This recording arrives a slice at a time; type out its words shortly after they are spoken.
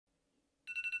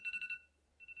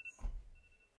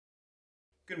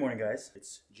Good morning, guys.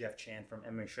 It's Jeff Chan from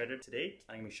MMAShredded. Today,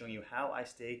 I'm going to be showing you how I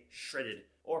stay shredded,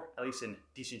 or at least in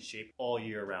decent shape, all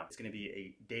year round. It's going to be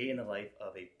a day in the life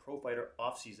of a pro fighter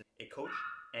off-season, a coach,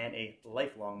 and a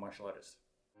lifelong martial artist.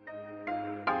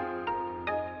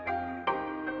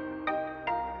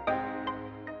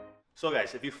 So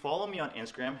guys, if you follow me on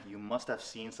Instagram, you must have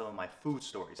seen some of my food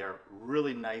stories. They're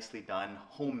really nicely done,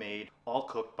 homemade, all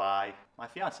cooked by my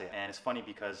fiance. And it's funny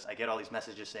because I get all these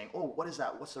messages saying, oh, what is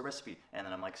that? What's the recipe? And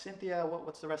then I'm like, Cynthia,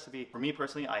 what's the recipe? For me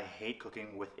personally, I hate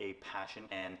cooking with a passion.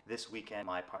 And this weekend,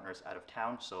 my partner is out of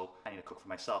town, so I need to cook for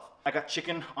myself. I got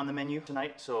chicken on the menu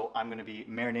tonight, so I'm gonna be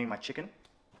marinating my chicken.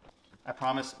 I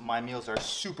promise my meals are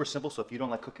super simple, so if you don't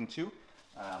like cooking too,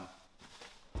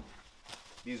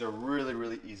 these are really,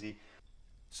 really easy.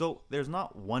 So there's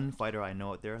not one fighter I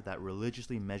know out there that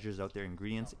religiously measures out their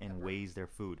ingredients and weighs their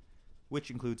food, which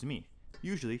includes me.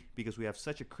 Usually, because we have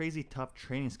such a crazy tough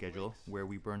training schedule where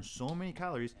we burn so many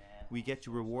calories, we get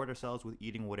to reward ourselves with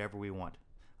eating whatever we want.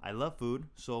 I love food,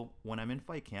 so when I'm in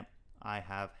fight camp, I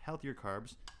have healthier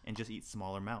carbs and just eat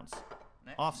smaller amounts.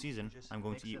 Off season, I'm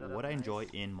going to eat what I enjoy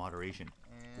in moderation.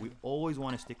 We always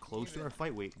want to stick close to our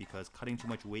fight weight because cutting too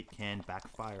much weight can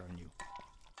backfire on you.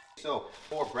 So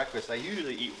for breakfast, I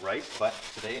usually eat rice, but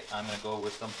today I'm gonna go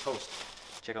with some toast.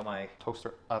 Check out my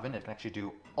toaster oven. It can actually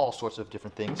do all sorts of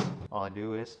different things. All I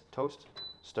do is toast,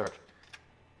 start.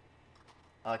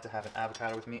 I like to have an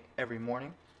avocado with me every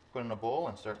morning. Put it in a bowl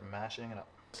and start mashing it up.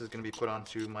 This is gonna be put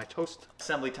onto my toast.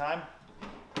 Assembly time.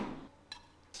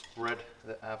 Spread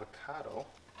the avocado.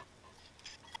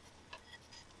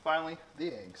 Finally, the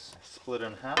eggs. Split it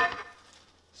in half.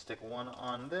 Stick one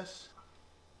on this.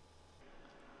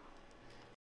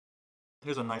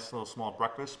 Here's a nice little small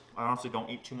breakfast. I honestly don't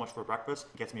eat too much for breakfast.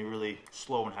 It gets me really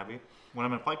slow and heavy. When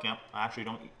I'm in fight camp, I actually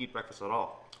don't eat breakfast at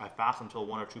all. I fast until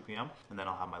 1 or 2 p.m. and then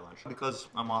I'll have my lunch. Because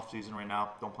I'm off season right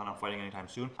now, don't plan on fighting anytime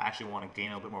soon, I actually want to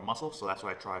gain a little bit more muscle, so that's why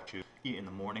I try to eat in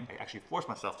the morning. I actually force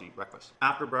myself to eat breakfast.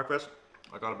 After breakfast,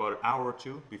 I got about an hour or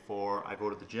two before I go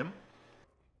to the gym.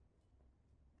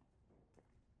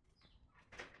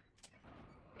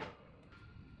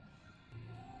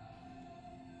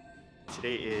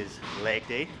 Today is leg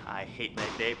day. I hate leg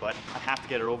day, but I have to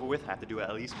get it over with. I have to do it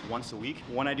at least once a week.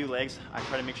 When I do legs, I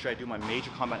try to make sure I do my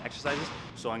major combat exercises.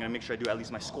 So I'm gonna make sure I do at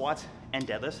least my squats and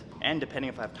deadlifts. And depending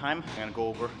if I have time, I'm gonna go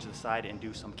over to the side and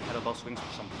do some kettlebell swings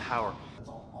for some power.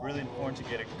 It's really important to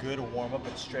get a good warm up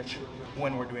and stretch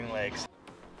when we're doing legs.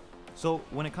 So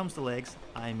when it comes to legs,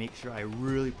 I make sure I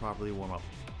really properly warm up.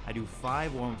 I do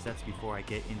 5 warm-up sets before I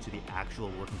get into the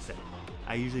actual working set.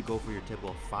 I usually go for your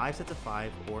typical 5 sets of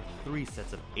 5 or 3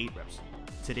 sets of 8 reps.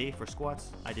 Today for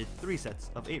squats, I did 3 sets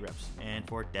of 8 reps, and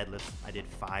for deadlifts, I did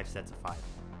 5 sets of 5.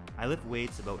 I lift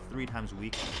weights about 3 times a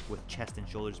week, with chest and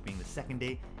shoulders being the second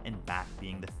day and back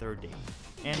being the third day.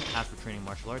 And as for training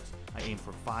martial arts, I aim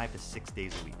for 5 to 6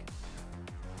 days a week.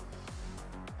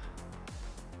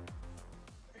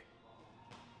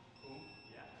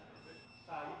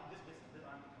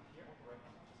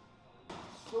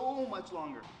 So much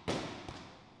longer.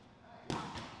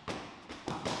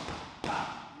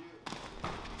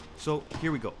 So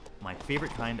here we go, my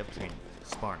favorite kind of training,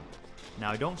 sparring. Now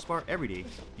I don't spar every day,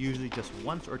 usually just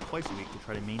once or twice a week to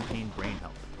try to maintain brain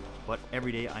health. But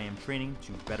every day I am training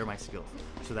to better my skills,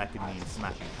 so that could mean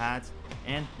smashing pads,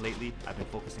 and lately I've been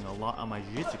focusing a lot on my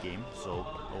jiu-jitsu game, so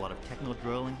a lot of technical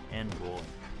drilling and rolling.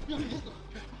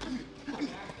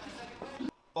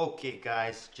 Okay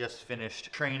guys, just finished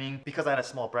training. Because I had a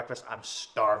small breakfast, I'm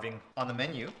starving. On the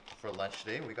menu for lunch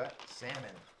today, we got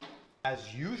salmon.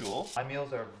 As usual, my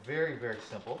meals are very, very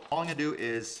simple. All I'm gonna do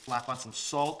is slap on some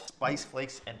salt, spice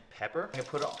flakes, and pepper. I'm gonna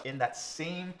put it in that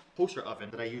same toaster oven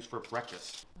that I use for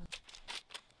breakfast.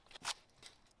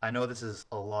 I know this is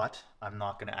a lot. I'm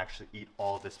not gonna actually eat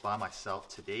all of this by myself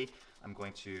today. I'm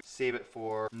going to save it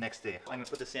for next day. I'm gonna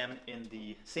put the salmon in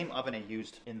the same oven I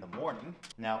used in the morning.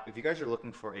 Now, if you guys are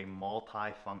looking for a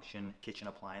multi-function kitchen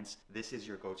appliance, this is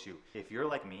your go-to. If you're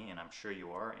like me, and I'm sure you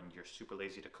are, and you're super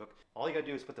lazy to cook, all you gotta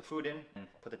do is put the food in and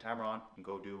put the timer on and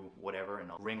go do whatever,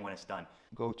 and it'll ring when it's done.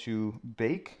 Go to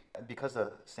bake. Because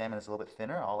the salmon is a little bit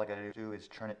thinner, all I gotta do is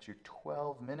turn it to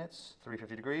 12 minutes,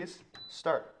 350 degrees,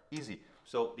 start, easy.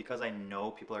 So because I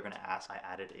know people are gonna ask, I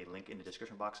added a link in the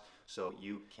description box so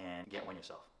you can get one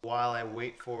yourself. While I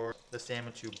wait for the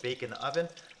salmon to bake in the oven,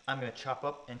 I'm gonna chop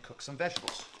up and cook some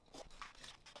vegetables.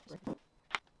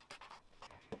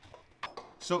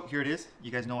 So here it is.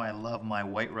 You guys know I love my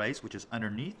white rice, which is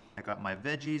underneath. I got my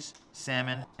veggies,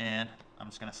 salmon, and I'm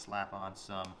just gonna slap on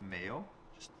some mayo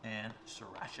and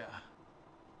sriracha.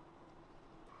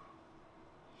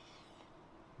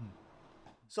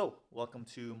 So, welcome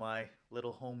to my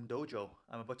little home dojo.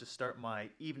 I'm about to start my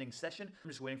evening session. I'm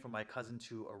just waiting for my cousin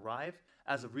to arrive.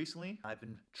 As of recently, I've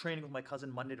been training with my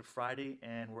cousin Monday to Friday,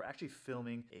 and we're actually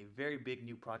filming a very big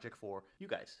new project for you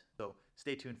guys. So,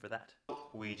 stay tuned for that.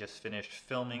 We just finished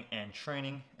filming and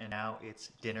training, and now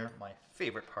it's dinner, my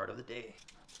favorite part of the day.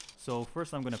 So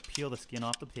first I'm going to peel the skin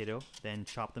off the potato, then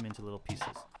chop them into little pieces.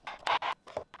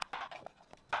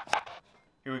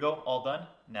 Here we go, all done.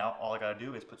 Now all I gotta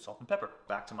do is put salt and pepper.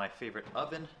 Back to my favorite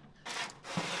oven.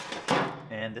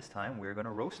 And this time we're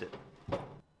gonna roast it.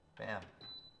 Bam.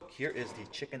 Here is the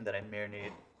chicken that I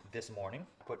marinated this morning.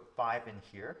 I put 5 in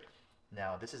here.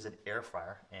 Now this is an air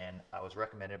fryer, and I was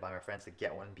recommended by my friends to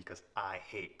get one because I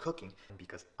hate cooking, and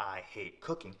because I hate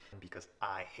cooking, and because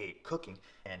I hate cooking.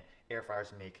 And air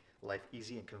fryers make life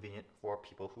easy and convenient for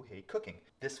people who hate cooking.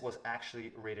 This was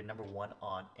actually rated #1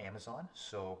 on Amazon,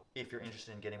 so if you're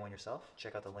interested in getting one yourself,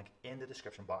 check out the link in the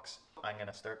description box. I'm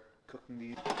gonna start cooking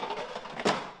these.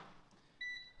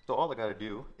 So all I gotta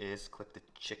do is click the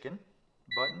chicken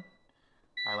button.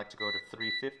 I like to go to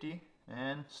 350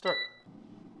 and start.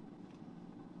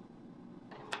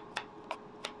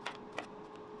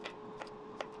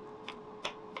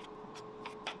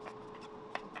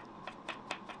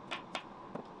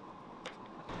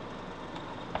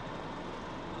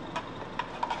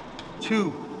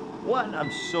 Two, one,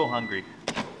 I'm so hungry.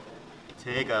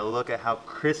 Take a look at how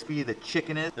crispy the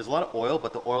chicken is. There's a lot of oil,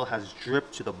 but the oil has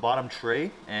dripped to the bottom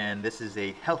tray, and this is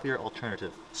a healthier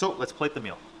alternative. So let's plate the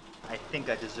meal. I think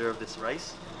I deserve this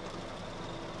rice.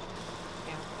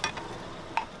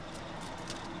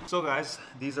 So guys,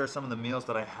 these are some of the meals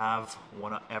that I have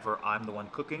whenever I'm the one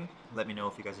cooking. Let me know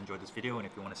if you guys enjoyed this video and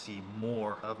if you want to see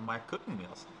more of my cooking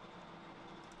meals.